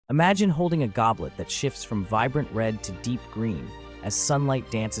Imagine holding a goblet that shifts from vibrant red to deep green as sunlight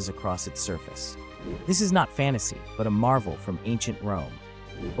dances across its surface. This is not fantasy, but a marvel from ancient Rome.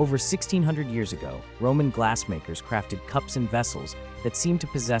 Over 1600 years ago, Roman glassmakers crafted cups and vessels that seemed to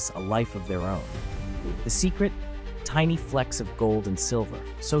possess a life of their own. The secret? Tiny flecks of gold and silver,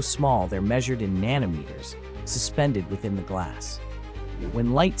 so small they're measured in nanometers, suspended within the glass.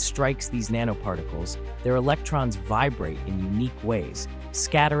 When light strikes these nanoparticles, their electrons vibrate in unique ways,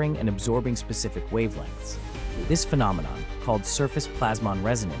 scattering and absorbing specific wavelengths. This phenomenon, called surface plasmon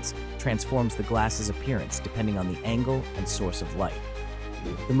resonance, transforms the glass's appearance depending on the angle and source of light.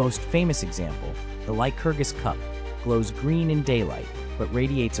 The most famous example, the Lycurgus cup, glows green in daylight but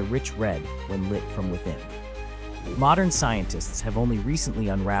radiates a rich red when lit from within. Modern scientists have only recently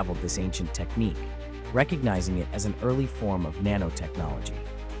unraveled this ancient technique, recognizing it as an early form of nanotechnology.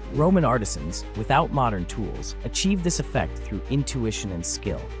 Roman artisans, without modern tools, achieved this effect through intuition and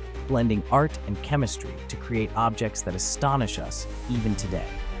skill, blending art and chemistry to create objects that astonish us even today.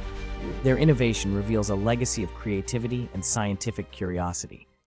 Their innovation reveals a legacy of creativity and scientific curiosity.